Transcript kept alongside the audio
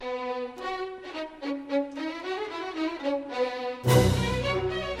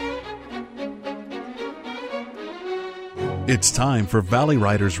It's time for Valley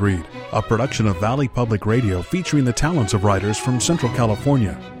Writers Read, a production of Valley Public Radio featuring the talents of writers from Central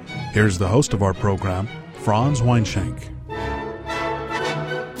California. Here's the host of our program, Franz Weinschenk.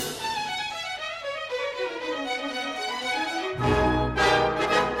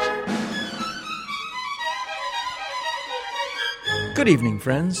 Good evening,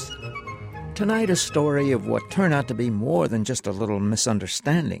 friends. Tonight, a story of what turned out to be more than just a little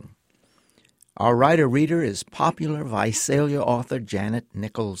misunderstanding. Our writer-reader is popular Visalia author Janet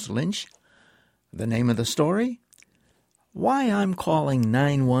Nichols Lynch. The name of the story? Why I'm Calling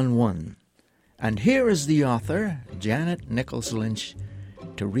 911. And here is the author, Janet Nichols Lynch,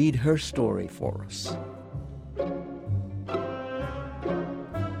 to read her story for us.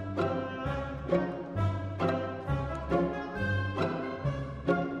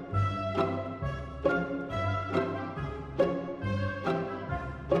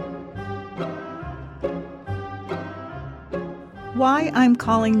 Why I'm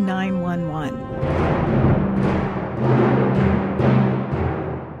Calling 911.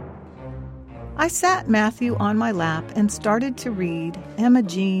 I sat Matthew on my lap and started to read Emma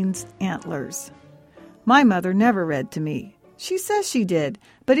Jean's Antlers. My mother never read to me. She says she did,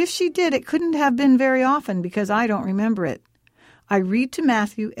 but if she did, it couldn't have been very often because I don't remember it. I read to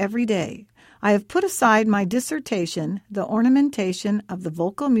Matthew every day. I have put aside my dissertation, The Ornamentation of the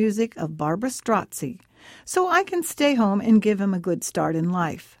Vocal Music of Barbara Strozzi, so I can stay home and give him a good start in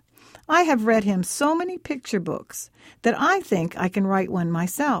life. I have read him so many picture books that I think I can write one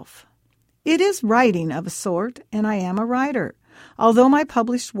myself. It is writing of a sort, and I am a writer, although my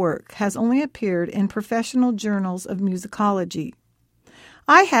published work has only appeared in professional journals of musicology.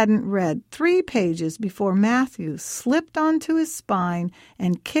 I hadn't read 3 pages before Matthew slipped onto his spine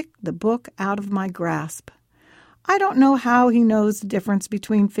and kicked the book out of my grasp. I don't know how he knows the difference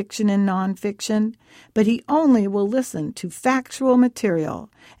between fiction and nonfiction, but he only will listen to factual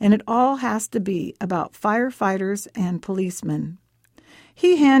material, and it all has to be about firefighters and policemen.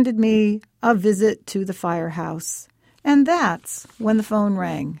 He handed me A Visit to the Firehouse, and that's when the phone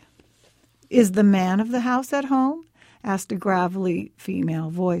rang. "Is the man of the house at home?" asked a gravelly female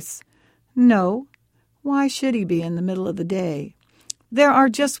voice. "No. Why should he be in the middle of the day? There are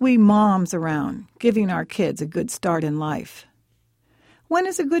just we moms around, giving our kids a good start in life." "When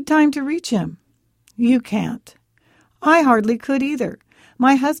is a good time to reach him?" "You can't." "I hardly could either.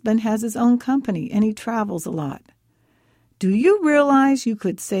 My husband has his own company, and he travels a lot." "Do you realize you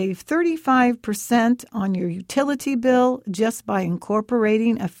could save 35% on your utility bill just by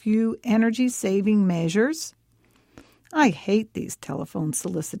incorporating a few energy-saving measures?" I hate these telephone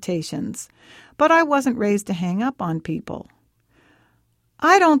solicitations, but I wasn't raised to hang up on people.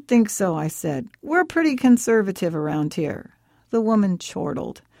 "I don't think so," I said. "We're pretty conservative around here." The woman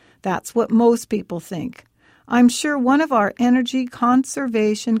chortled. "That's what most people think. I'm sure one of our energy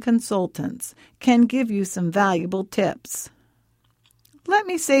conservation consultants can give you some valuable tips." "Let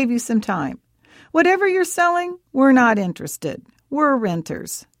me save you some time. Whatever you're selling, we're not interested. We're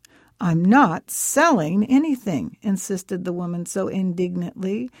renters." "I'm not selling anything," insisted the woman so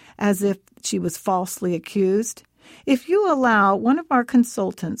indignantly, as if she was falsely accused. "If you allow one of our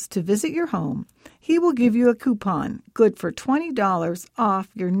consultants to visit your home, he will give you a coupon good for $20 off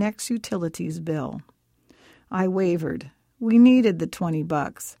your next utilities bill." I wavered. We needed the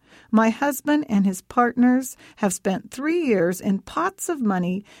 $20. My husband and his partners have spent 3 years and pots of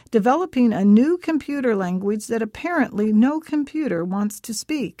money developing a new computer language that apparently no computer wants to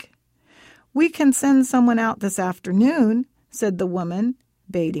speak. "We can send someone out this afternoon," said the woman,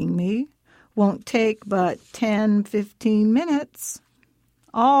 baiting me. "Won't take but 10-15 minutes."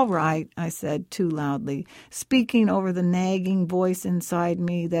 "All right," I said too loudly, speaking over the nagging voice inside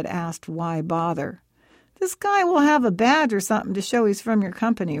me that asked why bother. "This guy will have a badge or something to show he's from your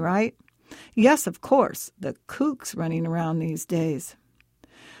company, right?" "Yes, of course. The kook's running around these days."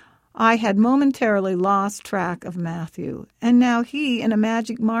 I had momentarily lost track of Matthew, and now he and a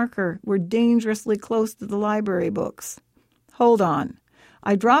magic marker were dangerously close to the library books. "Hold on."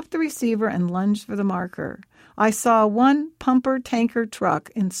 I dropped the receiver and lunged for the marker. I saw one pumper-tanker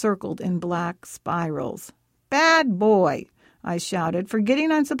truck encircled in black spirals. "Bad boy," I shouted,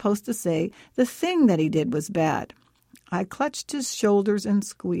 forgetting I'm supposed to say the thing that he did was bad. I clutched his shoulders and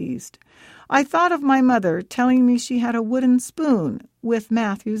squeezed. I thought of my mother telling me she had a wooden spoon with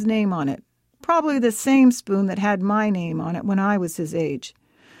Matthew's name on it, probably the same spoon that had my name on it when I was his age.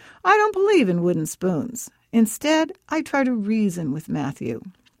 I don't believe in wooden spoons. Instead, I try to reason with Matthew.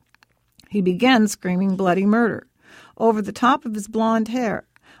 He began screaming bloody murder. Over the top of his blonde hair,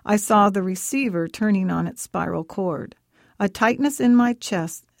 I saw the receiver turning on its spiral cord. A tightness in my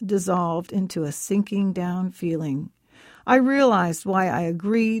chest dissolved into a sinking down feeling. I realized why I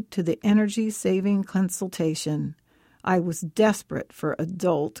agreed to the energy-saving consultation. I was desperate for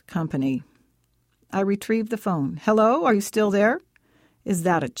adult company. I retrieved the phone. Hello, are you still there? Is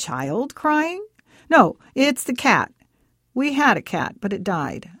that a child crying? No, it's the cat. We had a cat, but it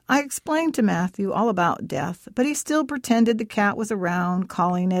died. I explained to Matthew all about death, but he still pretended the cat was around,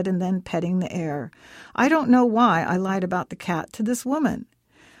 calling it and then petting the air. I don't know why I lied about the cat to this woman.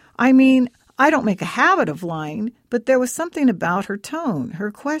 I mean, I don't make a habit of lying, but there was something about her tone,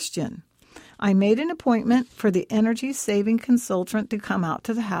 her question. I made an appointment for the energy-saving consultant to come out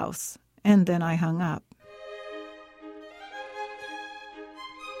to the house, and then I hung up.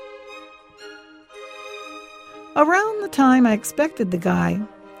 Around the time I expected the guy,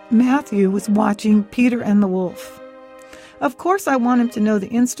 Matthew was watching Peter and the Wolf. Of course, I want him to know the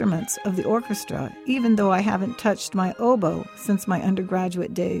instruments of the orchestra, even though I haven't touched my oboe since my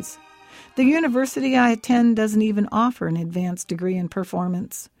undergraduate days. The university I attend doesn't even offer an advanced degree in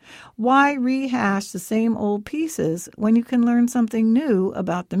performance. Why rehash the same old pieces when you can learn something new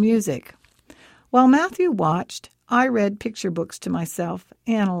about the music? While Matthew watched, I read picture books to myself,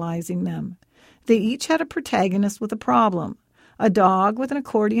 analyzing them. They each had a protagonist with a problem: a dog with an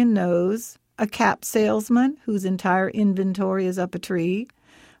accordion nose, a cap salesman whose entire inventory is up a tree,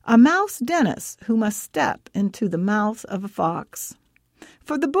 a mouse dentist who must step into the mouth of a fox.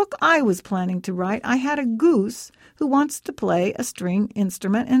 For the book I was planning to write, I had a goose who wants to play a string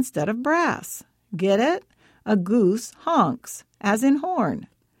instrument instead of brass. Get it? A goose honks, as in horn.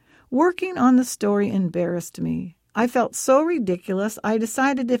 Working on the story embarrassed me. I felt so ridiculous, I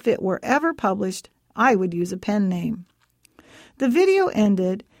decided if it were ever published, I would use a pen name. The video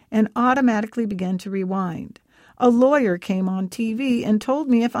ended and automatically began to rewind. A lawyer came on TV and told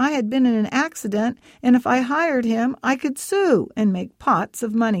me if I had been in an accident and if I hired him, I could sue and make pots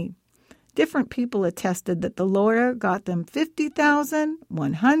of money. Different people attested that the lawyer got them $50,000,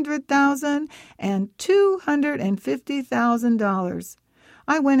 $100,000, and $250,000.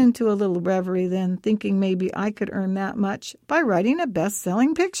 I went into a little reverie then, thinking maybe I could earn that much by writing a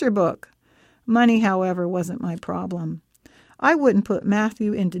best-selling picture book. Money, however, wasn't my problem. I wouldn't put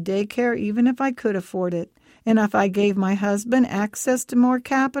Matthew into daycare even if I could afford it, and if I gave my husband access to more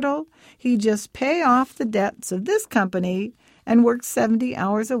capital, he'd just pay off the debts of this company and work 70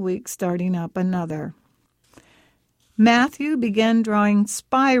 hours a week starting up another. Matthew began drawing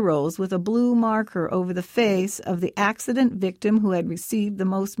spirals with a blue marker over the face of the accident victim who had received the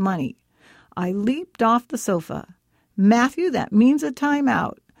most money. I leaped off the sofa. Matthew, that means a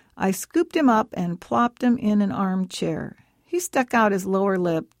timeout. I scooped him up and plopped him in an armchair. He stuck out his lower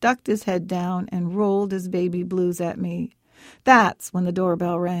lip, ducked his head down, and rolled his baby blues at me. That's when the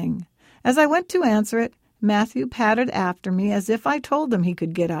doorbell rang. As I went to answer it, Matthew pattered after me as if I told him he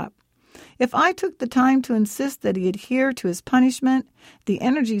could get up. If I took the time to insist that he adhere to his punishment, the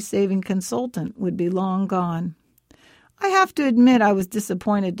energy-saving consultant would be long gone. I have to admit I was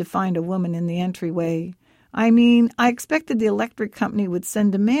disappointed to find a woman in the entryway. I mean, I expected the electric company would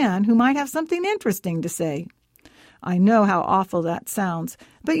send a man who might have something interesting to say. I know how awful that sounds,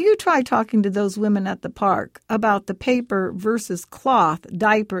 but you try talking to those women at the park about the paper versus cloth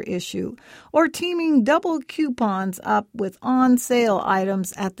diaper issue, or teaming double coupons up with on-sale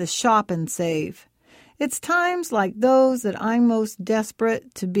items at the Shop and Save. It's times like those that I'm most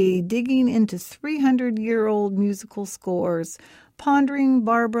desperate to be digging into 300-year-old musical scores, pondering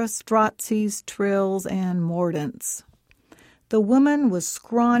Barbara Strozzi's trills and mordants. The woman was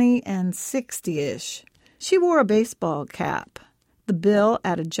scrawny and 60-ish. She wore a baseball cap, the bill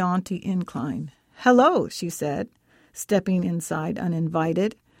at a jaunty incline. "Hello," she said, stepping inside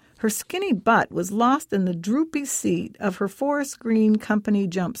uninvited. Her skinny butt was lost in the droopy seat of her forest green company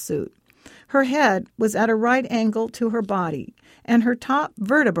jumpsuit. Her head was at a right angle to her body, and her top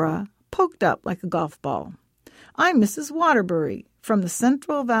vertebra poked up like a golf ball. "I'm Mrs. Waterbury from the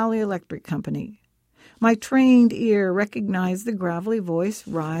Central Valley Electric Company." My trained ear recognized the gravelly voice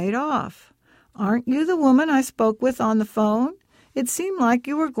right off. "Aren't you the woman I spoke with on the phone? It seemed like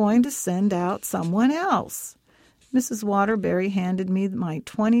you were going to send out someone else." Mrs. Waterbury handed me my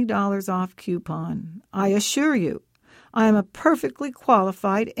 $20 off coupon. "I assure you, I am a perfectly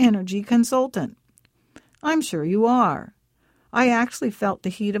qualified energy consultant." "I'm sure you are." I actually felt the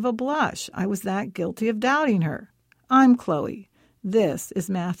heat of a blush. I was that guilty of doubting her. "I'm Chloe. This is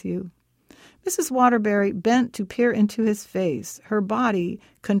Matthew." Mrs. Waterbury bent to peer into his face, her body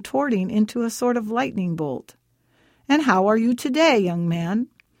contorting into a sort of lightning bolt. "And how are you today, young man?"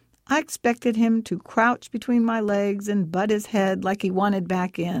 I expected him to crouch between my legs and butt his head like he wanted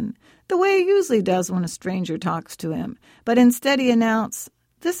back in, the way he usually does when a stranger talks to him. But instead he announced,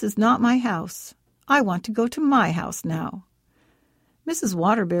 "This is not my house. I want to go to my house now." Mrs.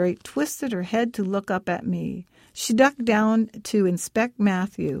 Waterbury twisted her head to look up at me. She ducked down to inspect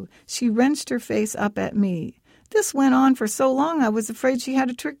Matthew. She wrenched her face up at me. This went on for so long I was afraid she had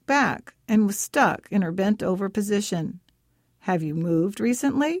a trick back and was stuck in her bent-over position. "Have you moved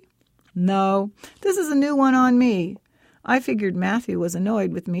recently?" "No, this is a new one on me." I figured Matthew was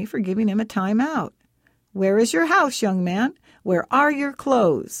annoyed with me for giving him a time out. "Where is your house, young man? Where are your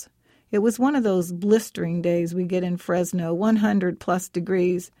clothes?" It was one of those blistering days we get in Fresno, 100-plus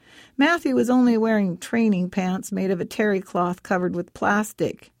degrees. Matthew was only wearing training pants made of a terry cloth covered with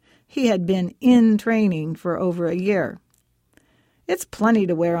plastic. He had been in training for over a year. "It's plenty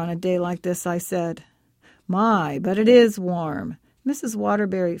to wear on a day like this," I said. "My, but it is warm." Mrs.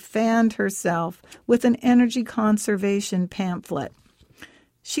 Waterbury fanned herself with an energy conservation pamphlet.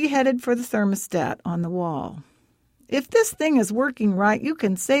 She headed for the thermostat on the wall. "If this thing is working right, you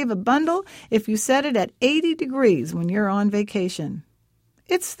can save a bundle if you set it at 80 degrees when you're on vacation."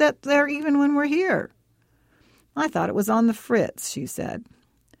 "It's set there even when we're here." "I thought it was on the fritz," she said.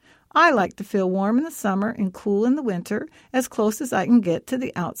 "I like to feel warm in the summer and cool in the winter, as close as I can get to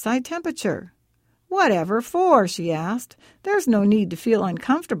the outside temperature." "Whatever for?" she asked. "There's no need to feel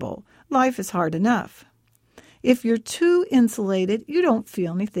uncomfortable. Life is hard enough. If you're too insulated, you don't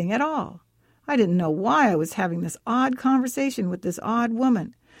feel anything at all." I didn't know why I was having this odd conversation with this odd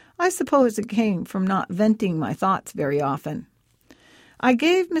woman. I suppose it came from not venting my thoughts very often. I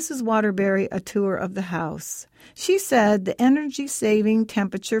gave Mrs. Waterbury a tour of the house. She said the energy-saving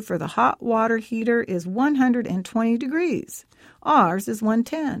temperature for the hot water heater is 120 degrees. Ours is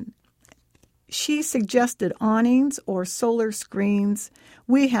 110. She suggested awnings or solar screens.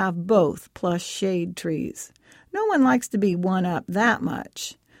 We have both, plus shade trees. No one likes to be one up that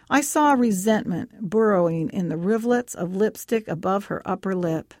much. I saw resentment burrowing in the rivulets of lipstick above her upper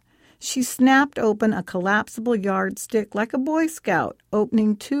lip. She snapped open a collapsible yardstick like a Boy Scout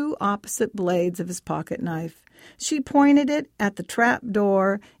opening two opposite blades of his pocket knife. She pointed it at the trap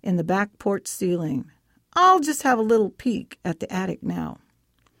door in the back porch ceiling. "I'll just have a little peek at the attic now."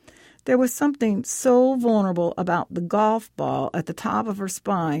 There was something so vulnerable about the golf ball at the top of her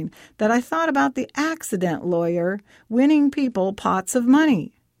spine that I thought about the accident lawyer winning people pots of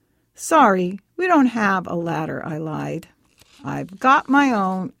money. "Sorry, we don't have a ladder," I lied. "I've got my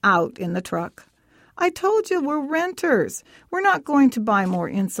own out in the truck." "I told you we're renters. We're not going to buy more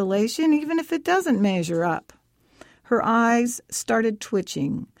insulation, even if it doesn't measure up." Her eyes started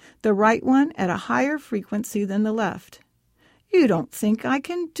twitching, the right one at a higher frequency than the left. "You don't think I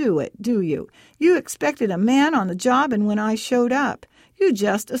can do it, do you? You expected a man on the job, and when I showed up, you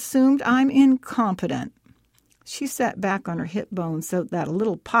just assumed I'm incompetent." She sat back on her hip bone so that a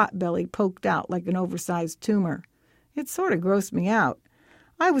little pot belly poked out like an oversized tumor. It sort of grossed me out.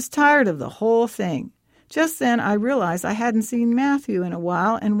 I was tired of the whole thing. Just then I realized I hadn't seen Matthew in a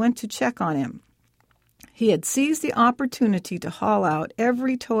while and went to check on him. He had seized the opportunity to haul out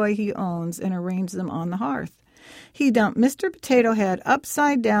every toy he owns and arrange them on the hearth. He dumped Mr. Potato Head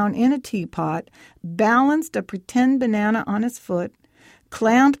upside down in a teapot, balanced a pretend banana on his foot,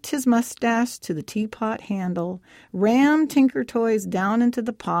 clamped his mustache to the teapot handle, rammed Tinker Toys down into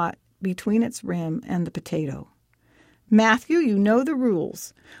the pot between its rim and the potato. "Matthew, you know the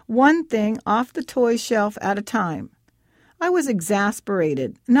rules. One thing off the toy shelf at a time." I was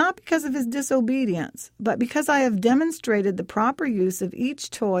exasperated, not because of his disobedience, but because I have demonstrated the proper use of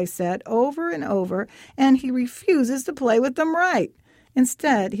each toy set over and over, and he refuses to play with them right.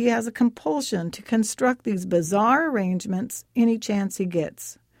 Instead, he has a compulsion to construct these bizarre arrangements any chance he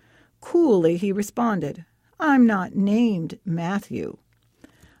gets. Coolly, he responded, "I'm not named Matthew."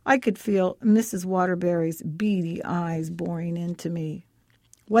 I could feel Mrs. Waterbury's beady eyes boring into me.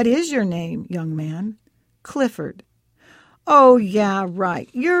 "What is your name, young man?" "Clifford." "Oh, yeah, right.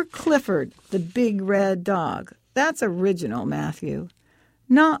 You're Clifford, the big red dog. That's original, Matthew."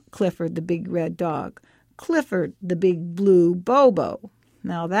 "Not Clifford, the big red dog. Clifford, the big blue Bobo.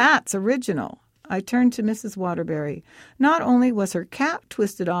 Now that's original." I turned to Mrs. Waterbury. Not only was her cap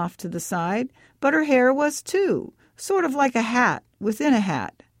twisted off to the side, but her hair was too, sort of like a hat within a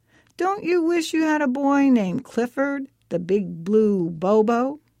hat. "Don't you wish you had a boy named Clifford, the big blue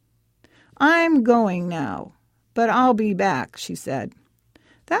Bobo?" "I'm going now, but I'll be back," she said.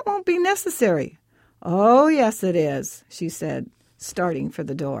 "That won't be necessary." "Oh, yes, it is," she said, starting for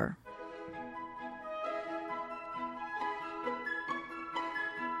the door.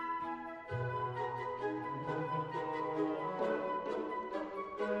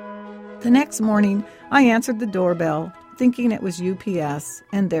 The next morning, I answered the doorbell, thinking it was UPS,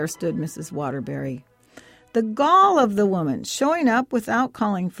 and there stood Mrs. Waterbury. The gall of the woman, showing up without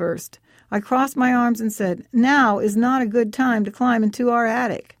calling first. I crossed my arms and said, "Now is not a good time to climb into our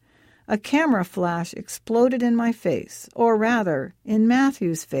attic." A camera flash exploded in my face, or rather, in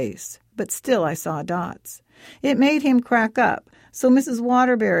Matthew's face, but still I saw dots. It made him crack up, so Mrs.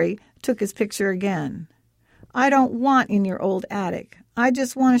 Waterbury took his picture again. "I don't want in your old attic. I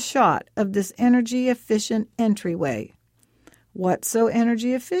just want a shot of this energy-efficient entryway." "What's so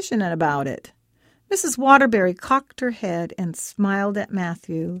energy-efficient about it?" Mrs. Waterbury cocked her head and smiled at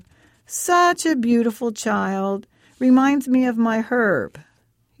Matthew. "Such a beautiful child. Reminds me of my Herb."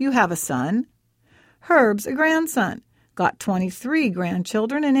 "You have a son?" "Herb's a grandson. Got 23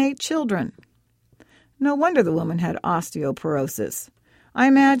 grandchildren and 8 children." No wonder the woman had osteoporosis. I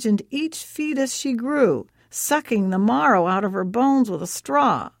imagined each fetus she grew, sucking the marrow out of her bones with a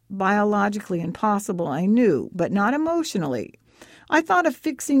straw. Biologically impossible, I knew, but not emotionally. I thought of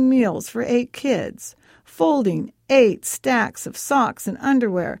fixing meals for 8 kids, folding 8 stacks of socks and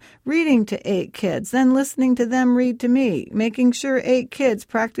underwear, reading to 8 kids, then listening to them read to me, making sure 8 kids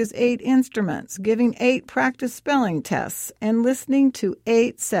practice 8 instruments, giving 8 practice spelling tests, and listening to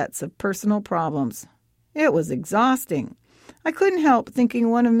 8 sets of personal problems. It was exhausting. I couldn't help thinking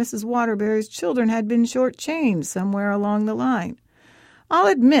one of Mrs. Waterbury's children had been shortchanged somewhere along the line. I'll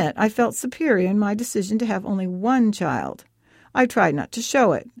admit I felt superior in my decision to have only one child. I tried not to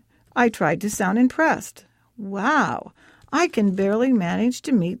show it. I tried to sound impressed. "Wow, I can barely manage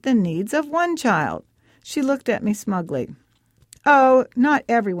to meet the needs of one child." She looked at me smugly. "Oh, not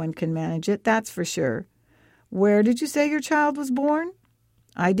everyone can manage it, that's for sure. Where did you say your child was born?"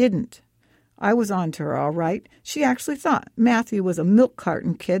 I didn't. I was on to her all right. She actually thought Matthew was a milk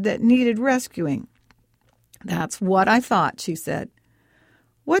carton kid that needed rescuing. "That's what I thought," she said.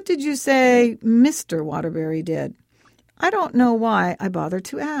 "What did you say Mr. Waterbury did?" I don't know why I bothered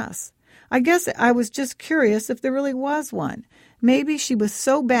to ask. I guess I was just curious if there really was one. Maybe she was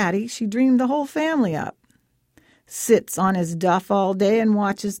so batty she dreamed the whole family up. "Sits on his duff all day and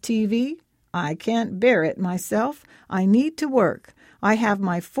watches TV? I can't bear it myself. I need to work. I have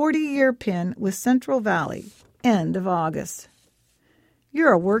my 40-year pin with Central Valley. End of August."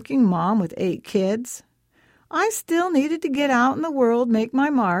 "You're a working mom with 8 kids." "I still needed to get out in the world, make my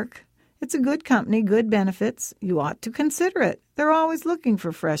mark. It's a good company, good benefits. You ought to consider it. They're always looking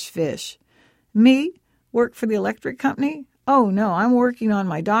for fresh fish." "Me? Work for the electric company? Oh, no, I'm working on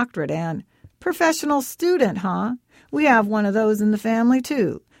my doctorate and—" "Professional student, huh? We have one of those in the family,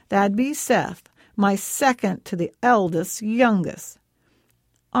 too. That'd be Seth, my second to the eldest youngest."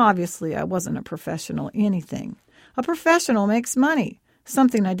 Obviously, I wasn't a professional anything. A professional makes money,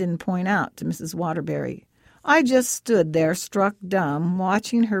 something I didn't point out to Mrs. Waterbury. I just stood there, struck dumb,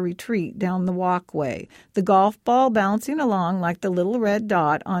 watching her retreat down the walkway, the golf ball bouncing along like the little red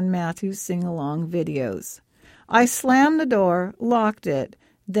dot on Matthew's sing-along videos. I slammed the door, locked it,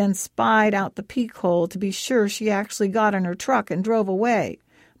 then spied out the peek hole to be sure she actually got in her truck and drove away.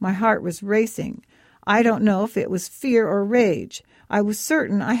 My heart was racing. I don't know if it was fear or rage. I was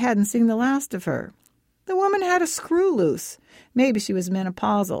certain I hadn't seen the last of her. The woman had a screw loose. Maybe she was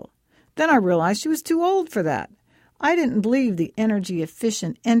menopausal. Then I realized she was too old for that. I didn't believe the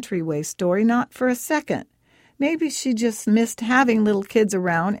energy-efficient entryway story, not for a second. Maybe she just missed having little kids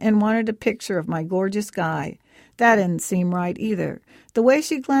around and wanted a picture of my gorgeous guy. That didn't seem right either. The way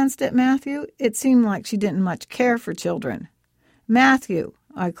she glanced at Matthew, it seemed like she didn't much care for children. "Matthew,"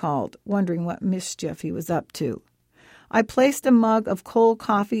 I called, wondering what mischief he was up to. I placed a mug of cold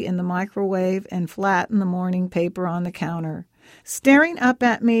coffee in the microwave and flattened the morning paper on the counter. Staring up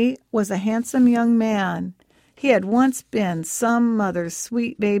at me was a handsome young man. He had once been some mother's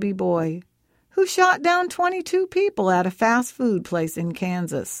sweet baby boy who shot down 22 people at a fast food place in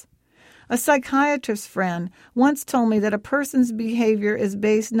Kansas. A psychiatrist friend once told me that a person's behavior is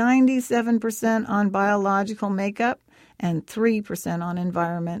based 97% on biological makeup and 3% on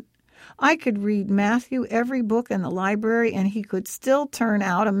environment. I could read Matthew every book in the library and he could still turn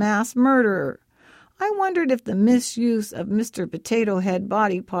out a mass murderer. I wondered if the misuse of Mr. Potato Head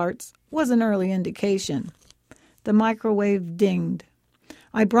body parts was an early indication. The microwave dinged.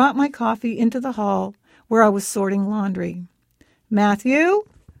 I brought my coffee into the hall where I was sorting laundry. "Matthew?"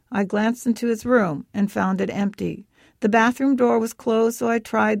 I glanced into his room and found it empty. The bathroom door was closed, so I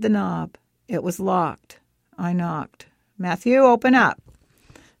tried the knob. It was locked. I knocked. "Matthew, open up."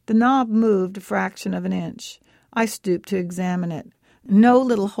 The knob moved a fraction of an inch. I stooped to examine it. No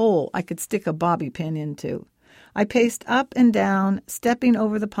little hole I could stick a bobby pin into. I paced up and down, stepping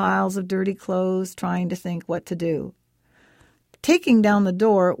over the piles of dirty clothes, trying to think what to do. Taking down the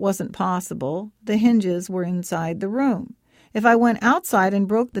door wasn't possible. The hinges were inside the room. If I went outside and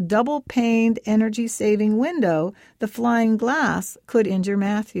broke the double-paned, energy-saving window, the flying glass could injure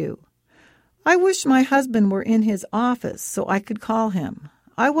Matthew. I wish my husband were in his office so I could call him.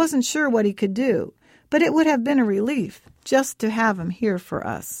 I wasn't sure what he could do, but it would have been a relief just to have him here for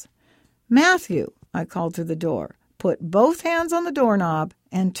us. Matthew, I called through the door, put both hands on the doorknob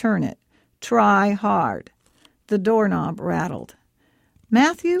and turn it. Try hard. The doorknob rattled.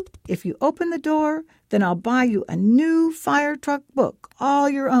 Matthew, if you open the door, then I'll buy you a new fire truck book, all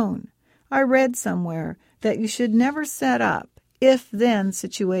your own. I read somewhere that you should never set up if-then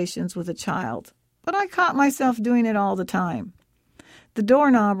situations with a child, but I caught myself doing it all the time. The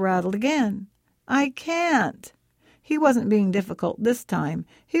doorknob rattled again. I can't. He wasn't being difficult this time.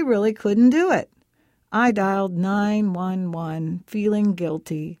 He really couldn't do it. I dialed 911, feeling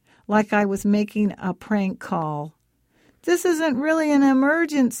guilty, like I was making a prank call. This isn't really an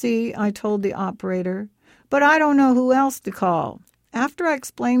emergency, I told the operator, but I don't know who else to call. After I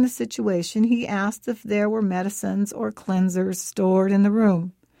explained the situation, he asked if there were medicines or cleansers stored in the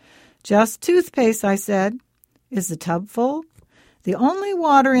room. Just toothpaste, I said. Is the tub full? The only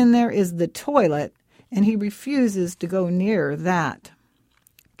water in there is the toilet, and he refuses to go near that.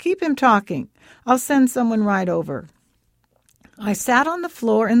 Keep him talking. I'll send someone right over. I sat on the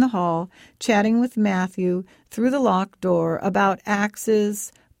floor in the hall, chatting with Matthew through the locked door about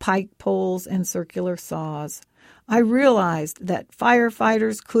axes, pike poles, and circular saws. I realized that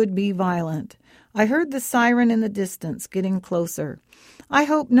firefighters could be violent. I heard the siren in the distance getting closer. I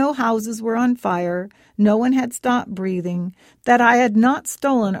hoped no houses were on fire, no one had stopped breathing, that I had not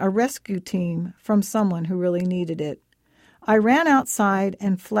stolen a rescue team from someone who really needed it. I ran outside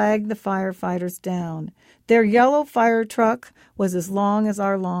and flagged the firefighters down. Their yellow fire truck was as long as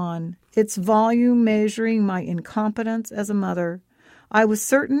our lawn, its volume measuring my incompetence as a mother. I was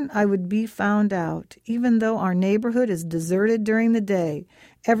certain I would be found out, even though our neighborhood is deserted during the day,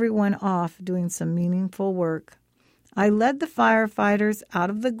 everyone off doing some meaningful work. I led the firefighters out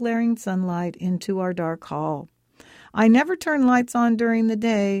of the glaring sunlight into our dark hall. I never turn lights on during the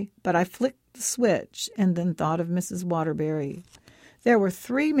day, but I flicked the switch and then thought of Mrs. Waterbury. There were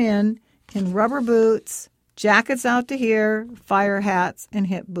 3 men in rubber boots, jackets out to here, fire hats, and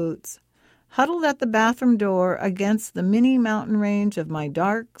hip boots. Huddled at the bathroom door against the mini mountain range of my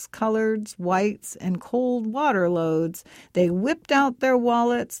darks, coloreds, whites, and cold water loads, they whipped out their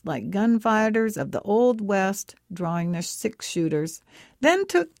wallets like gunfighters of the Old West, drawing their 6-shooters, then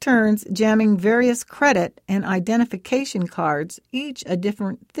took turns jamming various credit and identification cards, each a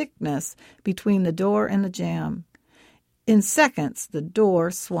different thickness, between the door and the jamb. In seconds, the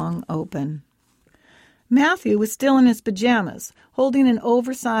door swung open. Matthew was still in his pajamas, holding an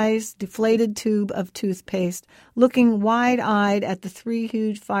oversized, deflated tube of toothpaste, looking wide-eyed at the 3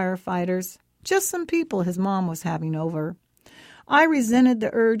 huge firefighters, just some people his mom was having over. I resented the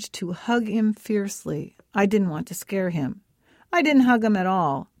urge to hug him fiercely. I didn't want to scare him. I didn't hug him at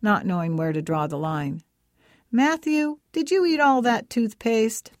all, not knowing where to draw the line. Matthew, did you eat all that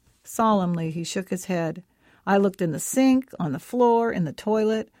toothpaste? Solemnly, he shook his head. I looked in the sink, on the floor, in the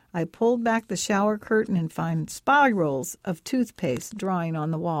toilet. I pulled back the shower curtain and found spirals of toothpaste drying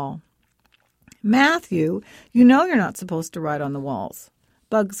on the wall. Matthew, you know you're not supposed to write on the walls.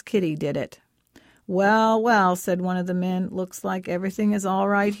 Bugs Kitty did it. Well, well, said one of the men, looks like everything is all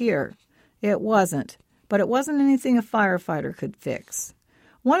right here. It wasn't, but it wasn't anything a firefighter could fix.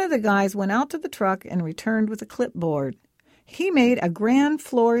 One of the guys went out to the truck and returned with a clipboard. He made a grand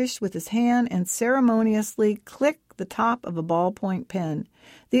flourish with his hand and ceremoniously clicked the top of a ballpoint pen.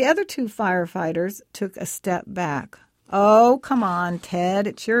 The other 2 firefighters took a step back. Oh, come on, Ted,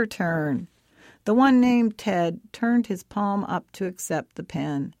 it's your turn. The one named Ted turned his palm up to accept the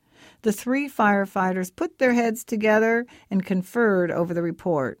pen. The 3 firefighters put their heads together and conferred over the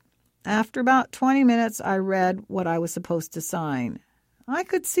report. After about 20 minutes, I read what I was supposed to sign. I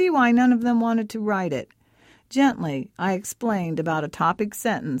could see why none of them wanted to write it. Gently, I explained about a topic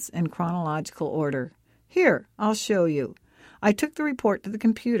sentence in chronological order. Here, I'll show you. I took the report to the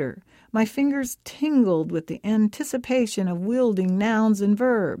computer. My fingers tingled with the anticipation of wielding nouns and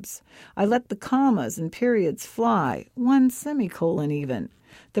verbs. I let the commas and periods fly, 1 semicolon even.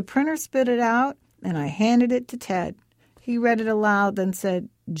 The printer spit it out, and I handed it to Ted. He read it aloud, then said,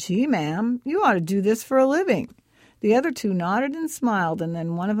 Gee, ma'am, you ought to do this for a living. The other 2 nodded and smiled, and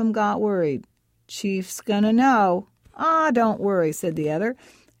then one of them got worried. Chief's gonna know. Ah, don't worry, said the other.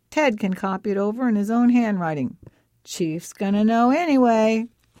 Ted can copy it over in his own handwriting. Chief's gonna know anyway.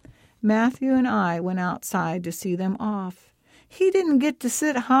 Matthew and I went outside to see them off. He didn't get to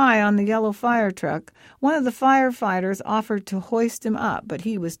sit high on the yellow fire truck. One of the firefighters offered to hoist him up, but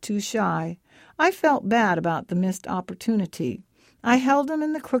he was too shy. I felt bad about the missed opportunity. I held him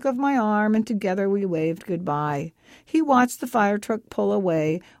in the crook of my arm, and together we waved goodbye. He watched the fire truck pull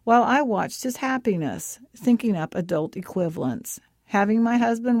away, while I watched his happiness, thinking up adult equivalents. Having my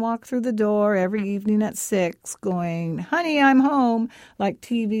husband walk through the door every evening at 6, going, "Honey, I'm home," like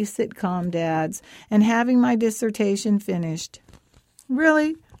TV sitcom dads, and having my dissertation finished.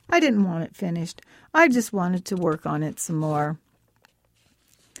 Really, I didn't want it finished. I just wanted to work on it some more.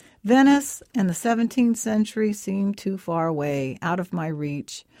 Venice and the 17th century seemed too far away, out of my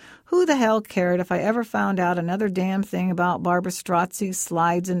reach. Who the hell cared if I ever found out another damn thing about Barbara Strazi's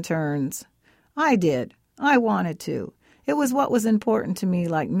slides and turns? I did. I wanted to. It was what was important to me,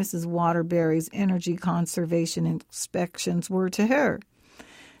 like Mrs. Waterbury's energy conservation inspections were to her.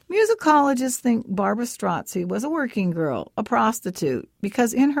 Musicologists think Barbara Strazzi was a working girl, a prostitute,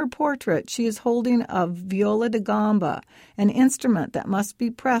 because in her portrait she is holding a viola da gamba, an instrument that must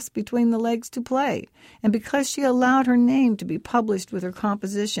be pressed between the legs to play, and because she allowed her name to be published with her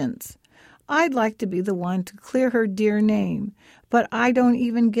compositions. I'd like to be the one to clear her dear name, but I don't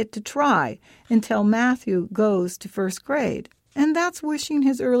even get to try until Matthew goes to first grade, and that's wishing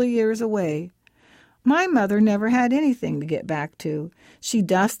his early years away. My mother never had anything to get back to. She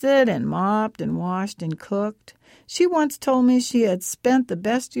dusted and mopped and washed and cooked. She once told me she had spent the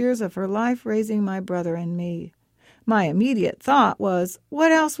best years of her life raising my brother and me. My immediate thought was,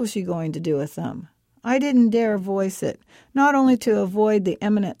 what else was she going to do with them? I didn't dare voice it, not only to avoid the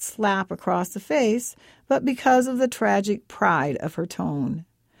imminent slap across the face, but because of the tragic pride of her tone.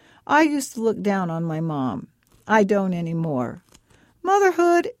 I used to look down on my mom. I don't anymore.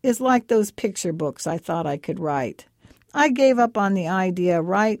 Motherhood is like those picture books I thought I could write. I gave up on the idea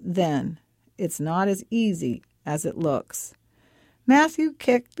right then. It's not as easy as it looks. Matthew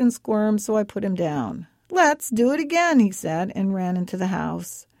kicked and squirmed, so I put him down. "Let's do it again," he said, and ran into the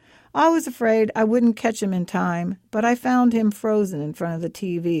house. I was afraid I wouldn't catch him in time, but I found him frozen in front of the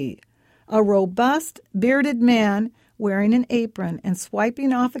TV. A robust, bearded man, wearing an apron and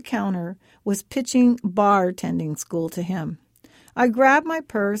swiping off a counter, was pitching bartending school to him. I grabbed my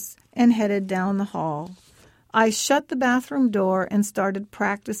purse and headed down the hall. I shut the bathroom door and started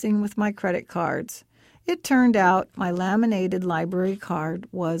practicing with my credit cards. It turned out my laminated library card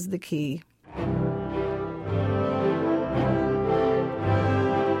was the key.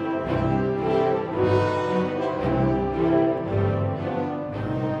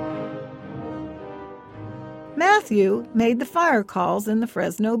 Matthew made the fire calls in the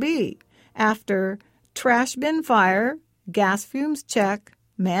Fresno Bee. After trash bin fire, gas fumes check,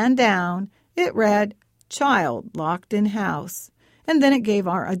 man down, it read, child locked in house, and then it gave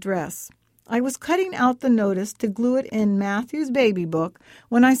our address. I was cutting out the notice to glue it in Matthew's baby book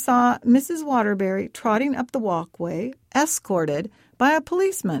when I saw Mrs. Waterbury trotting up the walkway, escorted by a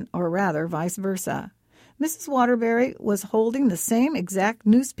policeman, or rather vice versa. Mrs. Waterbury was holding the same exact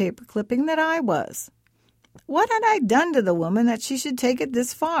newspaper clipping that I was. What had I done to the woman that she should take it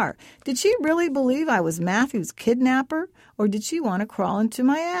this far? Did she really believe I was Matthew's kidnapper, or did she want to crawl into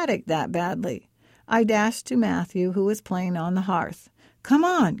my attic that badly? I dashed to Matthew, who was playing on the hearth. "Come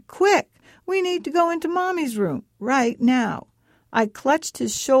on, quick! We need to go into Mommy's room right now." I clutched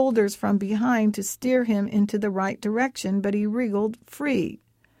his shoulders from behind to steer him into the right direction, but he wriggled free.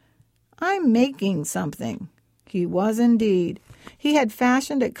 "I'm making something." He was indeed. He had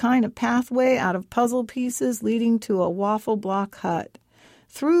fashioned a kind of pathway out of puzzle pieces leading to a waffle block hut.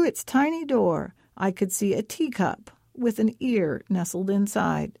 Through its tiny door, I could see a teacup with an ear nestled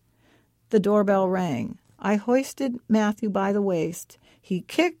inside. The doorbell rang. I hoisted Matthew by the waist. He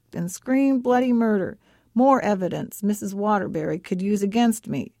kicked and screamed bloody murder. More evidence Mrs. Waterbury could use against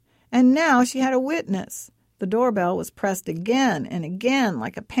me. And now she had a witness. The doorbell was pressed again and again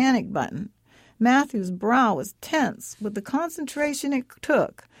like a panic button. Matthew's brow was tense with the concentration it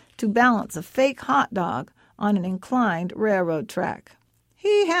took to balance a fake hot dog on an inclined railroad track.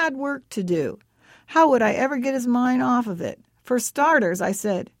 He had work to do. How would I ever get his mind off of it? For starters, I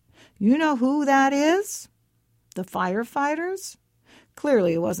said, "You know who that is?" "The firefighters?"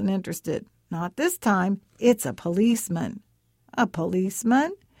 Clearly he wasn't interested. "Not this time. It's a policeman." "A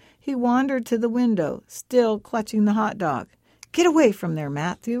policeman?" He wandered to the window, still clutching the hot dog. "Get away from there,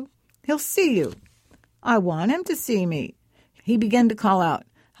 Matthew. He'll see you." "I want him to see me." He began to call out,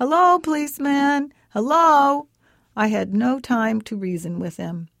 "Hello, policeman! Hello!" I had no time to reason with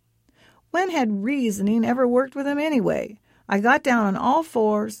him. When had reasoning ever worked with him anyway? I got down on all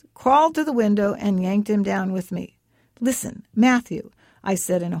fours, crawled to the window, and yanked him down with me. "Listen, Matthew," I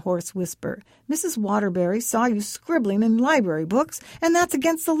said in a hoarse whisper, "Mrs. Waterbury saw you scribbling in library books, and that's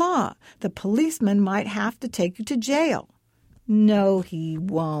against the law. The policeman might have to take you to jail." "No, he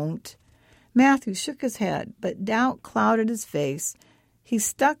won't." Matthew shook his head, but doubt clouded his face. He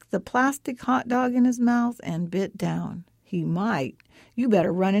stuck the plastic hot dog in his mouth and bit down. He might. You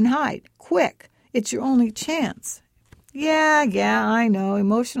better run and hide. Quick. It's your only chance. Yeah, I know.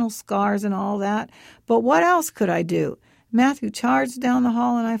 Emotional scars and all that. But what else could I do? Matthew charged down the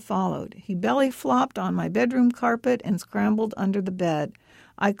hall and I followed. He belly flopped on my bedroom carpet and scrambled under the bed.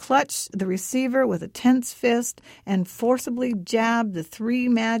 I clutched the receiver with a tense fist and forcibly jabbed the 3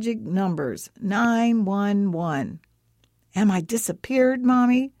 magic numbers, 911. Am I disappeared,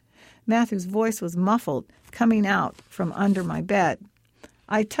 Mommy? Matthew's voice was muffled, coming out from under my bed.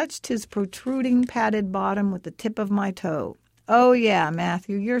 I touched his protruding padded bottom with the tip of my toe. Oh, yeah,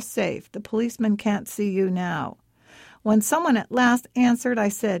 Matthew, you're safe. The policeman can't see you now. When someone at last answered, I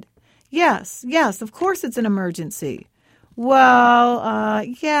said, Yes, of course it's an emergency. Well,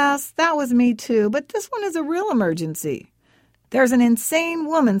 yes, that was me too, but this one is a real emergency. There's an insane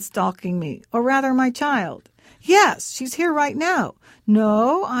woman stalking me, or rather my child. Yes, she's here right now.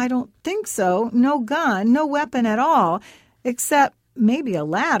 No, I don't think so. No gun, no weapon at all, except maybe a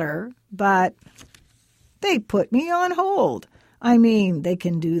ladder, but they put me on hold. I mean, they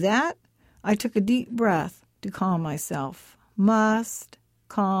can do that. I took a deep breath to calm myself. Must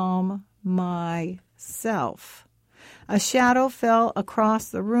calm myself. A shadow fell across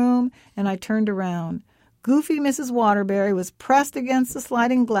the room, and I turned around. Goofy Mrs. Waterbury was pressed against the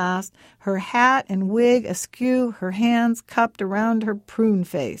sliding glass, her hat and wig askew, her hands cupped around her prune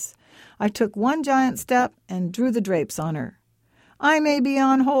face. I took one giant step and drew the drapes on her. I may be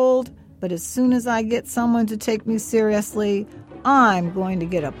on hold, but as soon as I get someone to take me seriously, I'm going to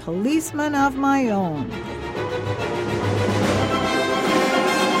get a policeman of my own.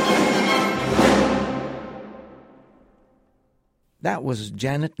 That was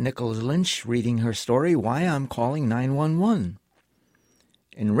Janet Nichols Lynch reading her story, Why I'm Calling 911.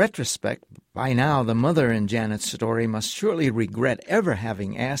 In retrospect, by now the mother in Janet's story must surely regret ever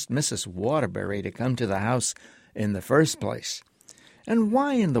having asked Mrs. Waterbury to come to the house in the first place. And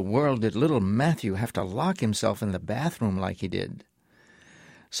why in the world did little Matthew have to lock himself in the bathroom like he did?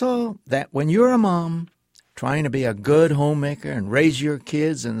 So that when you're a mom, trying to be a good homemaker and raise your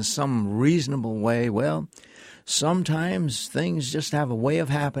kids in some reasonable way, well, sometimes things just have a way of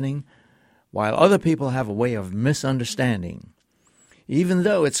happening, while other people have a way of misunderstanding. Even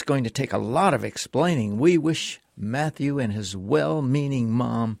though it's going to take a lot of explaining, we wish Matthew and his well-meaning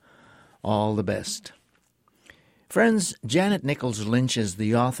mom all the best. Friends, Janet Nichols Lynch is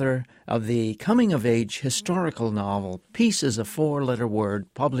the author of the coming-of-age historical novel Peace is a Four-Letter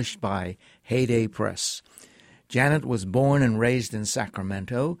Word, published by Heyday Press. Janet was born and raised in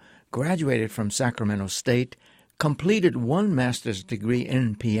Sacramento, graduated from Sacramento State, completed one master's degree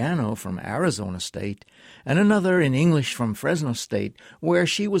in piano from Arizona State, and another in English from Fresno State, where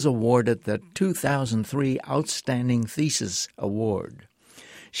she was awarded the 2003 Outstanding Thesis Award.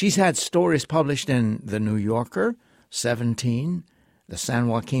 She's had stories published in The New Yorker, 17, the San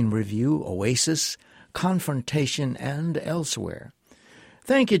Joaquin Review, Oasis, Confrontation, and elsewhere.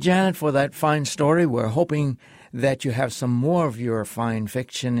 Thank you, Janet, for that fine story. We're hoping that you have some more of your fine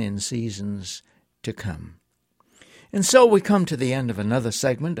fiction in seasons to come. And so we come to the end of another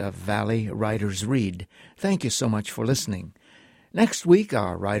segment of Valley Writers Read. Thank you so much for listening. Next week,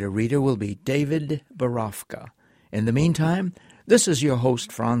 our writer-reader will be David Borofka. In the meantime, this is your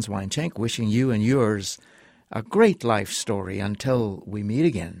host, Franz Weinschenk, wishing you and yours a great life story until we meet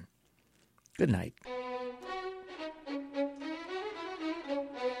again. Good night.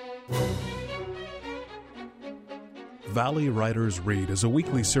 Valley Writers Read is a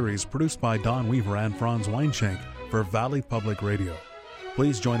weekly series produced by Don Weaver and Franz Weinschenk for Valley Public Radio.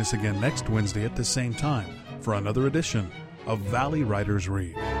 Please join us again next Wednesday at the same time for another edition of Valley Writers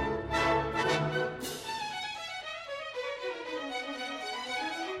Read.